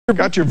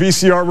Got your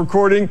VCR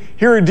recording?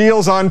 Here are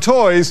deals on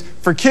toys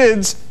for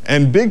kids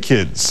and big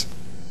kids.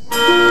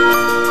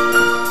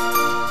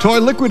 Toy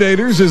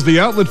Liquidators is the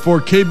outlet for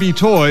KB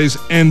Toys,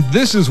 and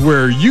this is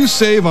where you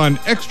save on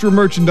extra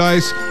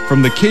merchandise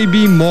from the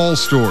KB Mall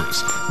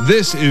stores.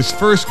 This is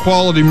first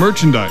quality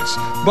merchandise,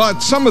 but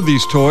some of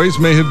these toys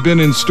may have been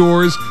in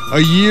stores a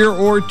year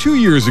or 2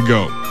 years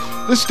ago.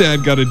 This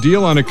dad got a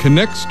deal on a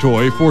Connects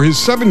toy for his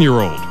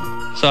 7-year-old.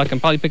 So I can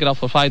probably pick it up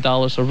for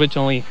 $5,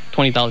 originally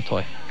 $20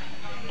 toy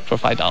for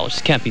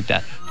 $5. Can't beat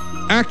that.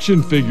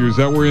 Action figures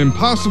that were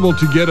impossible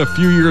to get a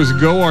few years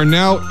ago are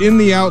now in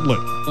the outlet.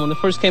 When it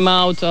first came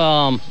out,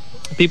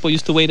 people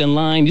used to wait in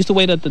line, used to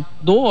wait at the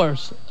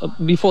doors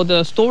before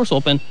the stores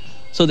open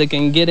so they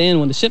can get in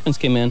when the shipments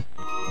came in.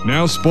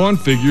 Now Spawn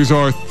figures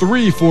are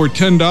 3 for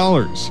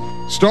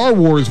 $10. Star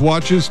Wars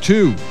watches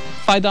too.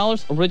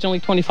 $5, originally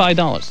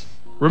 $25.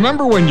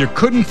 Remember when you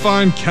couldn't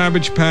find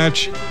Cabbage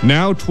Patch?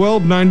 Now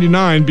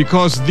 $12.99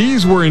 because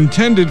these were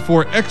intended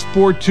for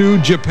export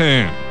to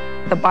Japan.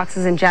 The box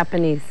is in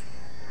Japanese.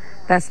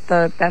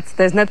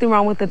 There's nothing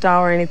wrong with the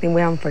doll or anything.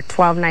 We have them for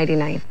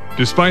 $12.99.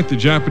 Despite the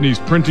Japanese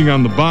printing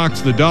on the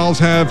box, the dolls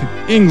have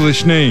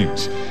English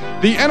names.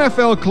 The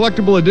NFL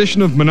collectible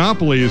edition of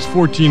Monopoly is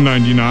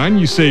 $14.99.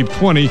 You save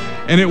 $20,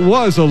 and it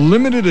was a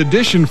limited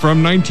edition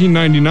from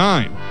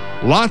 1999.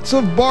 Lots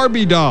of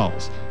Barbie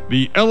dolls.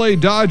 The LA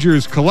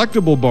Dodgers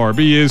collectible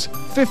Barbie is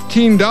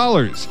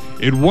 $15.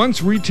 It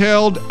once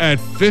retailed at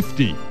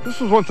 $50. This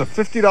was once a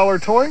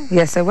 $50 toy?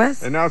 Yes, it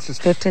was. And now it's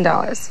just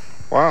 $15.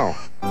 Wow.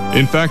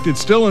 In fact, it's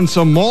still in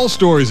some mall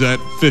stores at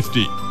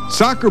 $50.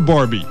 Soccer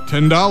Barbie,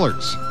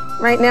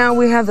 $10. Right now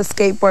we have the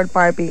skateboard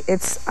Barbie.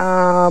 It's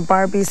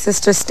Barbie's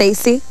sister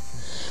Stacy.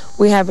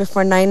 We have it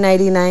for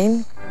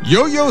 $9.99.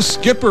 Yo-Yo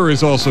Skipper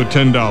is also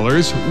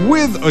 $10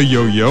 with a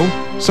yo-yo.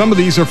 Some of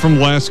these are from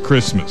last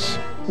Christmas.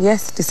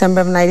 Yes,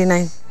 December of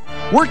 '99.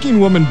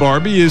 Working Woman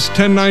Barbie is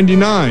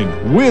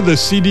 $10.99 with a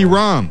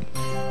CD-ROM.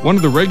 One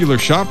of the regular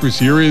shoppers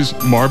here is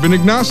Marvin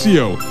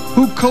Ignacio,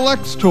 who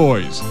collects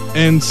toys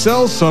and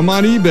sells some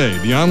on eBay,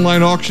 the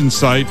online auction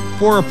site,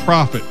 for a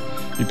profit.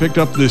 He picked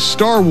up this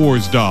Star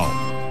Wars doll.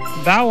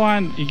 That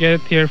one, you get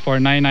it here for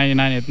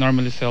 $9.99. It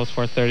normally sells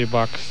for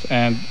 $30.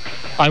 And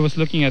I was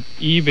looking at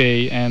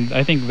eBay, and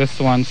I think this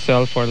one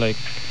sells for like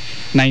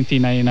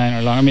 $19.99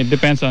 or long. I mean, it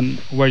depends on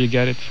where you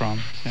get it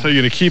from. Yeah. So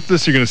you're going to keep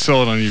this, or you're going to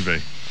sell it on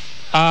eBay?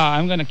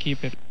 I'm going to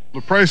keep it.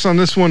 The price on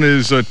this one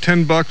is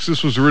 $10.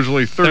 This was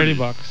originally $30.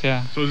 $30,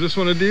 yeah. So is this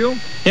one a deal?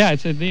 Yeah,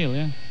 it's a deal,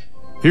 yeah.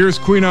 Here's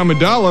Queen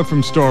Amidala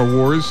from Star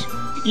Wars.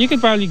 You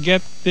could probably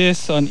get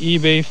this on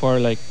eBay for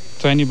like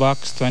 $20,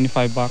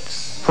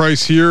 $25.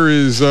 Price here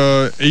is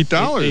 $8.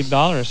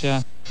 $8,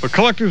 yeah. But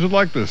collectors would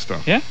like this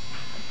stuff. Yeah.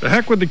 The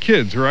heck with the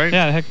kids, right?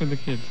 Yeah, the heck with the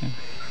kids. Yeah.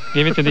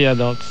 Give it to the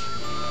adults.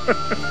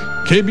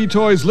 KB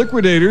Toys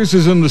Liquidators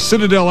is in the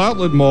Citadel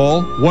Outlet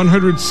Mall,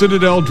 100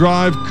 Citadel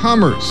Drive,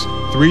 Commerce,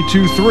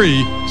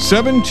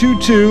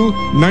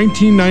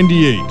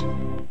 323-722-1998.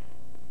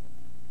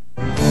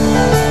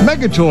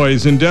 Mega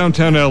Toys in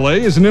downtown LA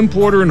is an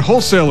importer and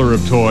wholesaler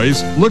of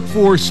toys. Look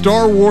for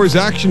Star Wars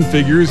action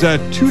figures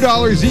at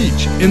 $2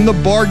 each in the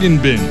bargain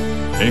bin,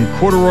 and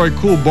corduroy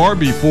cool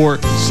Barbie for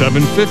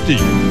 $7.50.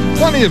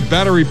 Plenty of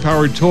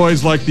battery-powered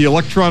toys like the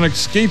electronic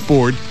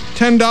skateboard,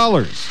 $10.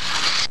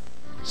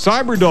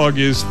 Cyberdog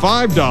is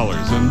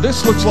 $5, and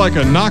this looks like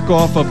a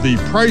knockoff of the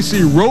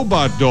pricey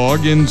robot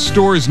dog in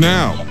stores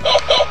now.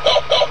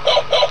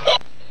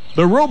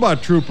 The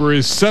Robot Trooper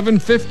is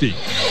 $7.50.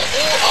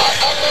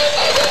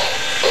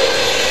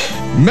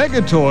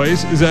 Mega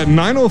Toys is at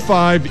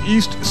 905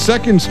 East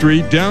 2nd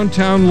Street,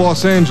 downtown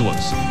Los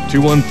Angeles,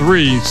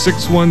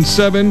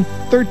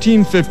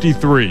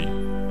 213-617-1353.